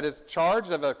citizen that is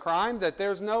charged of a crime that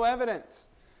there's no evidence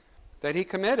that he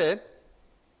committed.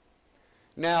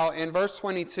 Now, in verse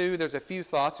 22, there's a few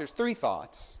thoughts. There's three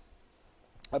thoughts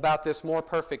about this more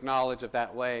perfect knowledge of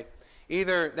that way.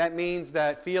 Either that means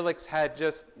that Felix had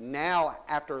just now,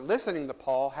 after listening to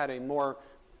Paul, had a more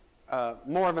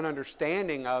of an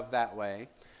understanding of that way.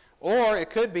 Or it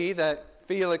could be that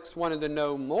Felix wanted to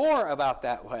know more about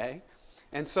that way,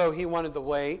 and so he wanted to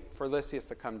wait for Lysias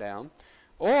to come down.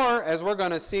 Or, as we're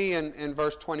going to see in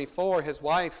verse 24, his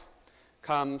wife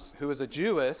comes, who is a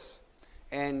Jewess,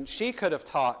 and she could have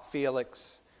taught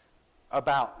Felix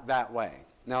about that way.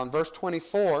 Now in verse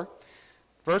 24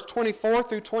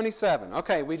 through 27.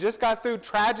 Okay, we just got through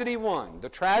tragedy 1, the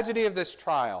tragedy of this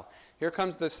trial. Here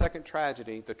comes the second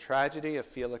tragedy, the tragedy of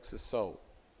Felix's soul.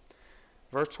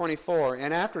 Verse 24,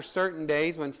 and after certain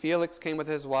days when Felix came with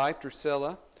his wife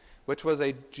Drusilla, which was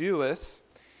a Jewess,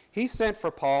 he sent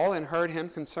for Paul and heard him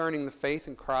concerning the faith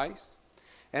in Christ.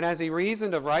 And as he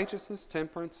reasoned of righteousness,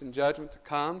 temperance, and judgment to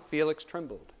come, Felix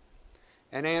trembled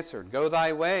and answered, Go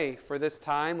thy way, for this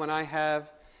time when I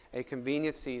have a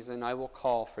convenient season, I will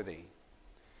call for thee.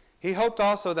 He hoped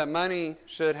also that money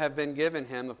should have been given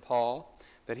him of Paul,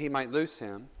 that he might loose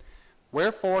him.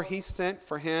 Wherefore he sent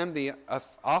for him the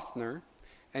oftener,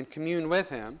 and communed with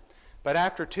him. But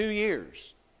after 2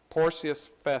 years, Porcius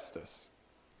Festus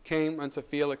came unto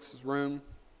Felix's room,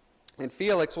 and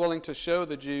Felix, willing to show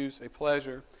the Jews a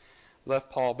pleasure, left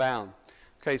Paul bound.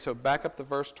 Okay, so back up to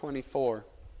verse 24.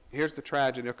 Here's the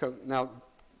tragedy. Okay, now,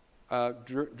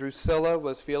 Drusilla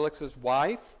was Felix's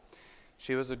wife.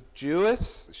 She was a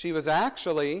Jewess. She was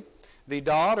actually the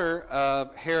daughter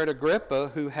of Herod Agrippa,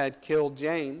 who had killed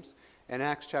James in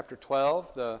Acts chapter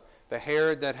 12, the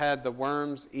Herod that had the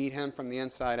worms eat him from the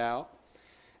inside out.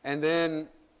 And then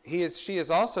she is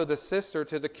also the sister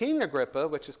to the King Agrippa,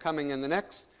 which is coming in the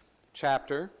next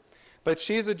chapter, but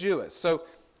she's a Jewess. So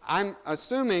I'm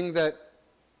assuming that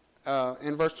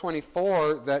in verse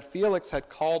 24 that Felix had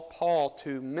called Paul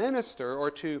to minister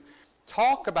or to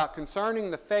talk about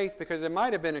concerning the faith because there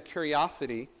might have been a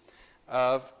curiosity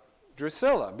of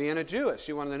Drusilla, being a Jewess.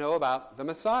 She wanted to know about the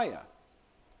Messiah.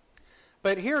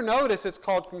 But here notice it's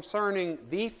called concerning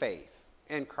the faith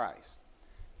in Christ.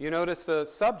 You notice the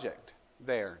subject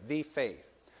there, the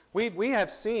faith. We have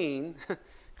seen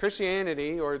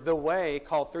Christianity, or the way,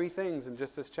 called three things in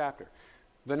just this chapter.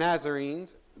 The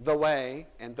Nazarenes, the way,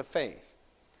 and the faith.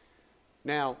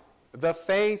 Now, the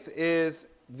faith is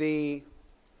the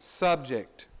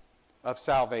subject of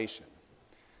salvation.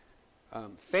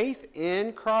 Faith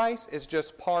in Christ is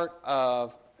just part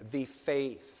of the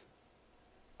faith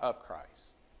of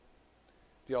Christ.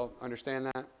 Do y'all understand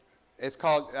that? It's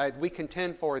called, we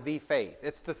contend for the faith.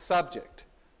 It's the subject,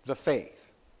 the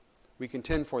faith. We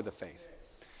contend for the faith.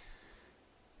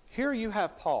 here you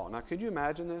have Paul. Now, could you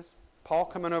imagine this? Paul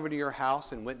coming over to your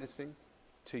house and witnessing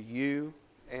to you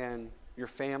and your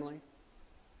family.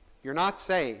 You're not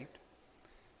saved.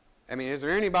 I mean, is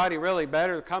there anybody really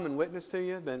better to come and witness to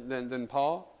you than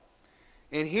Paul?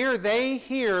 And here they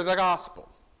hear the gospel.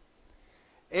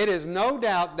 It is no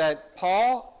doubt that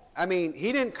Paul,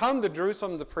 he didn't come to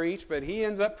Jerusalem to preach, but he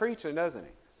ends up preaching, doesn't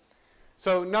he?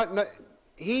 So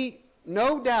he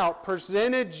no doubt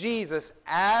presented Jesus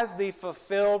as the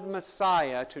fulfilled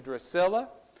Messiah to Drusilla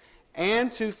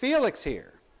and to Felix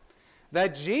here.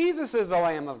 That Jesus is the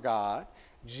Lamb of God.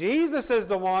 Jesus is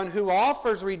the one who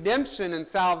offers redemption and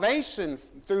salvation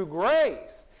through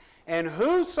grace. And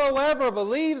whosoever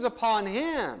believes upon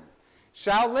him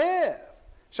shall live,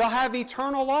 shall have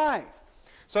eternal life.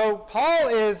 So Paul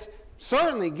is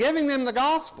certainly giving them the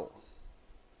gospel.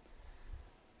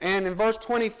 And in verse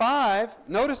 25,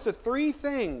 notice the three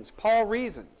things Paul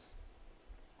reasons.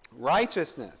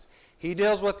 Righteousness. He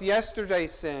deals with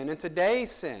yesterday's sin and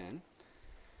today's sin.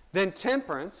 Then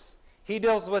temperance. He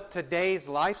deals with today's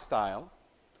lifestyle.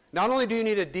 Not only do you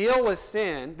need to deal with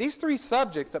sin, these three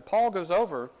subjects that Paul goes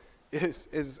over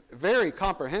is very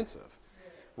comprehensive.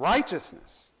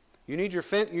 Righteousness. You need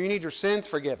your sins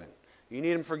forgiven. You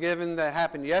need them forgiven that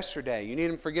happened yesterday. You need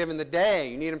them forgiven today.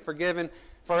 You need them forgiven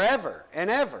forever and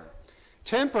ever.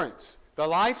 Temperance, the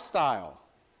lifestyle,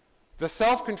 the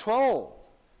self-control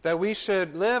that we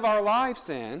should live our lives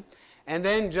in, and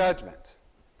then judgment.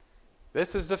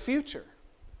 This is the future.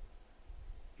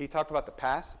 He talked about the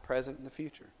past, the present, and the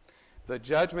future. The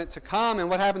judgment to come. And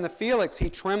what happened to Felix? He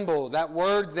trembled. That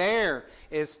word there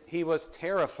is he was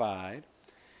terrified.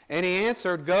 And he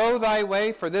answered, "Go thy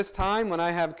way, for this time when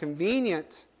I have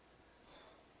convenient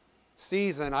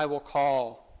season, I will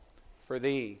call for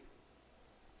thee."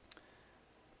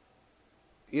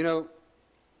 You know,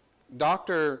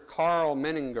 Dr. Carl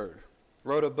Menninger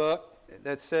wrote a book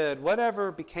that said,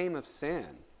 "Whatever became of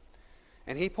sin?"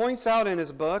 And he points out in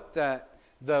his book that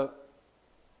the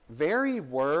very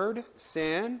word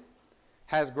sin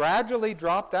has gradually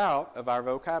dropped out of our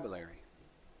vocabulary.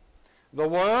 The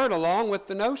word along with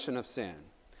the notion of sin.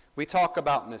 We talk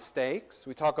about mistakes,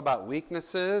 we talk about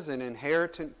weaknesses and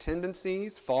inherent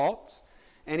tendencies, faults,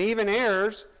 and even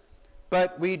errors,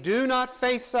 but we do not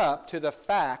face up to the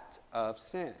fact of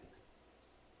sin.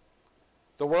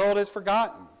 The world has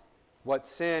forgotten what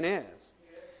sin is.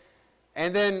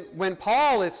 And then when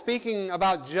Paul is speaking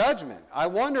about judgment, I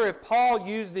wonder if Paul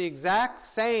used the exact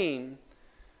same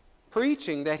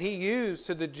preaching that he used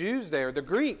to the Jews there, the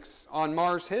Greeks on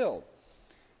Mars Hill.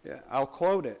 Yeah, I'll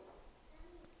quote it.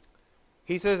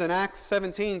 He says in Acts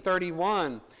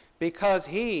 17:31, "Because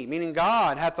he," meaning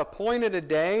God, "hath appointed a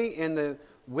day in the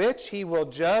which he will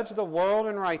judge the world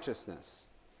in righteousness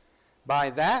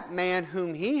by that man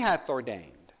whom he hath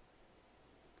ordained,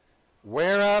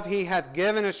 whereof he hath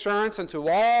given assurance unto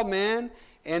all men,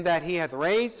 and that he hath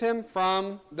raised him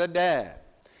from the dead."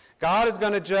 God is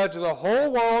going to judge the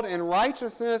whole world in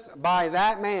righteousness by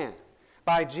that man,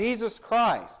 by Jesus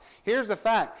Christ. Here's the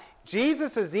fact.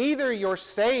 Jesus is either your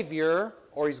Savior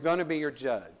or he's going to be your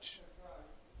judge.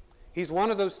 He's one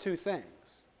of those two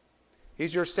things.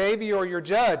 He's your Savior or your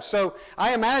judge. So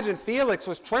I imagine Felix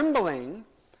was trembling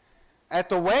at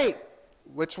the weight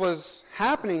which was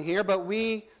happening here, but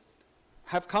we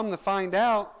have come to find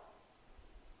out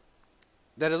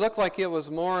that it looked like it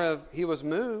was more of he was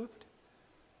moved.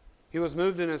 He was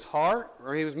moved in his heart,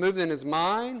 or he was moved in his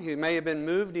mind. He may have been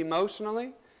moved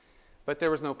emotionally, but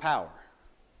there was no power.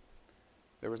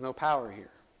 There was no power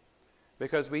here.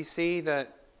 Because we see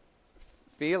that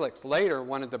Felix later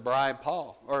wanted to bribe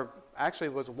Paul, or actually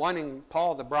was wanting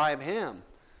Paul to bribe him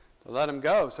to let him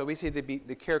go. So we see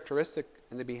the characteristic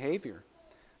and the behavior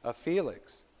of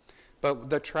Felix. But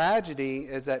the tragedy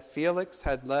is that Felix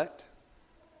had let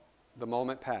the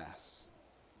moment pass.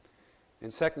 In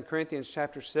 2 Corinthians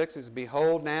chapter 6, it says,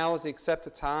 "Behold, now is the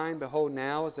accepted time. Behold,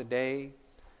 now is the day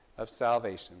of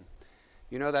salvation."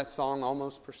 You know that song,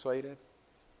 "Almost Persuaded"?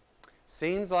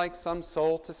 Seems like some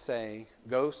soul to say,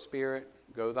 "Go, Spirit,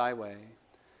 go thy way.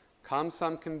 Come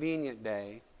some convenient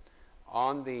day,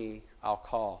 on thee I'll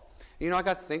call." You know, I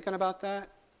got thinking about that,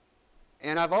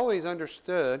 and I've always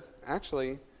understood,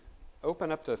 actually,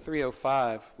 open up to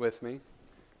 305 with me,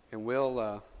 and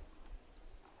we'll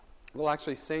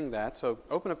actually sing that. So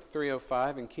open up to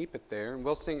 305 and keep it there, and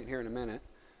we'll sing it here in a minute.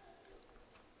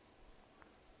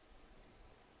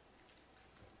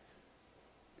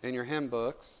 In your hymn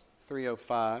books,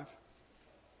 305.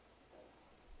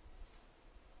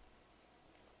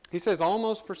 He says,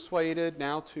 "Almost persuaded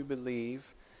now to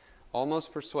believe,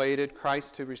 almost persuaded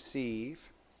Christ to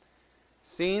receive.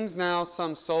 Seems now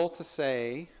some soul to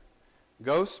say,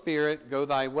 Go, Spirit, go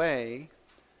thy way.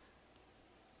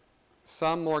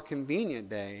 Some more convenient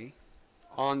day,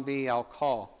 on thee I'll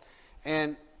call.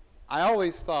 And I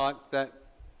always thought that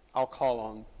I'll call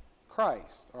on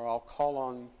Christ, or I'll call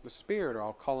on the Spirit, or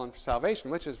I'll call on for salvation,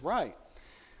 which is right.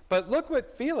 But look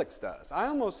what Felix does. I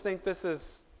almost think this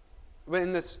is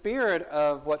in the spirit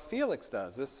of what Felix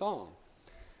does, this song.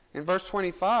 In verse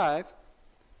 25,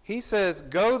 he says,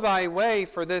 go thy way,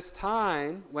 for this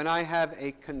time, when I have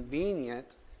a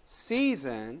convenient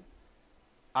season,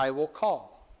 I will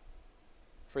call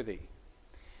for thee.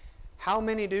 How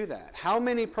many do that? How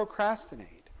many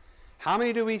procrastinate? How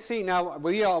many do we see? Now,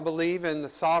 we all believe in the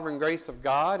sovereign grace of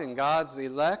God, and God's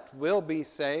elect will be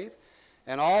saved,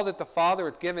 and all that the Father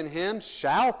hath given him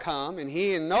shall come, and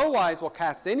he in no wise will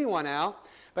cast anyone out.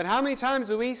 But how many times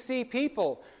do we see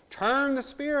people turn the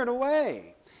Spirit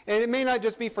away? And it may not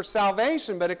just be for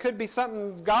salvation, but it could be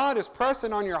something God is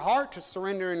pressing on your heart to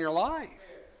surrender in your life.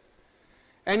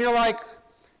 And you're like,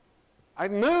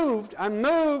 I'm moved,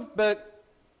 but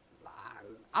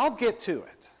I'll get to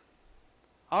it.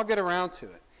 I'll get around to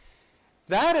it.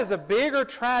 That is a bigger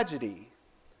tragedy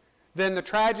than the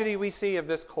tragedy we see of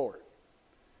this court.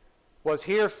 Was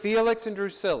here Felix and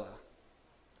Drusilla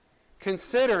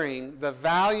considering the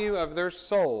value of their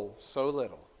soul so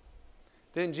little.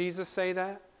 Didn't Jesus say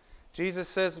that? Jesus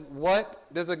says,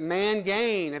 what does a man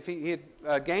gain if he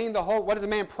gained the whole, what does a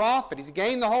man profit? He's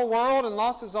gained the whole world and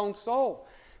lost his own soul.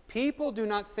 People do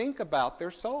not think about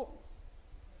their soul.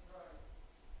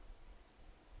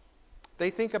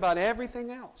 They think about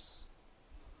everything else.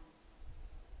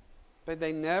 But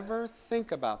they never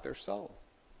think about their soul.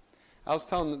 I was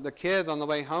telling the kids on the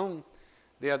way home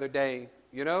the other day,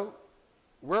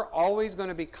 we're always going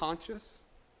to be conscious.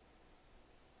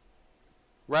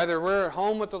 Whether we're at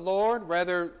home with the Lord,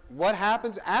 whether what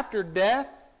happens after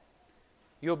death,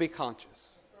 you'll be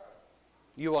conscious.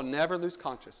 You will never lose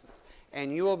consciousness.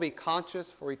 And you will be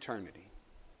conscious for eternity.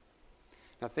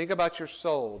 Now think about your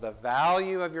soul, the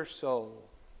value of your soul,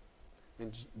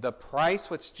 and the price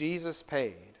which Jesus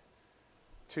paid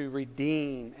to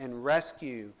redeem and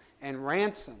rescue and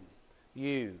ransom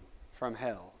you from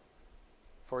hell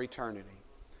for eternity.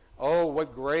 Oh,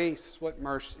 what grace, what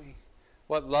mercy,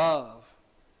 what love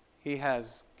he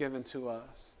has given to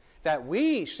us, that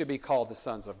we should be called the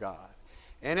sons of God.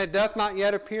 And it doth not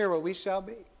yet appear what we shall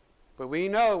be. But we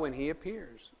know when he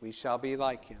appears, we shall be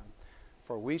like him,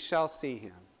 for we shall see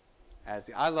him.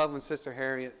 I love when Sister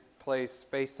Harriet plays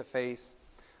Face to Face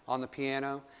on the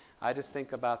piano. I just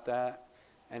think about that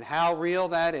and how real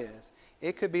that is.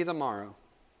 It could be tomorrow.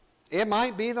 It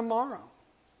might be tomorrow.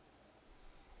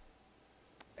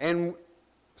 And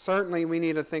certainly we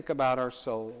need to think about our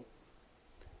soul.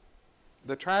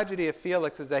 The tragedy of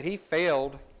Felix is that he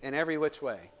failed in every which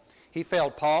way. He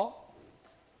failed Paul.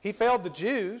 He failed the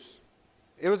Jews.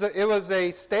 It was a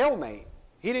stalemate.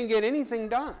 He didn't get anything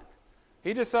done.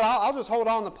 He just said, I'll just hold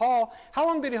on to Paul. How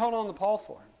long did he hold on to Paul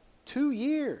for? 2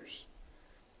 years.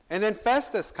 And then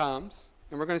Festus comes,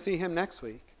 and we're going to see him next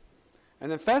week.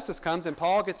 And then Festus comes, and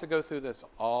Paul gets to go through this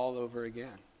all over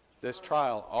again. This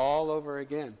trial all over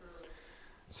again.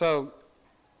 So,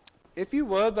 if you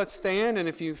would, let's stand, and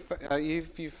if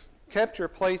you've kept your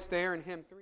place there in hymn 3.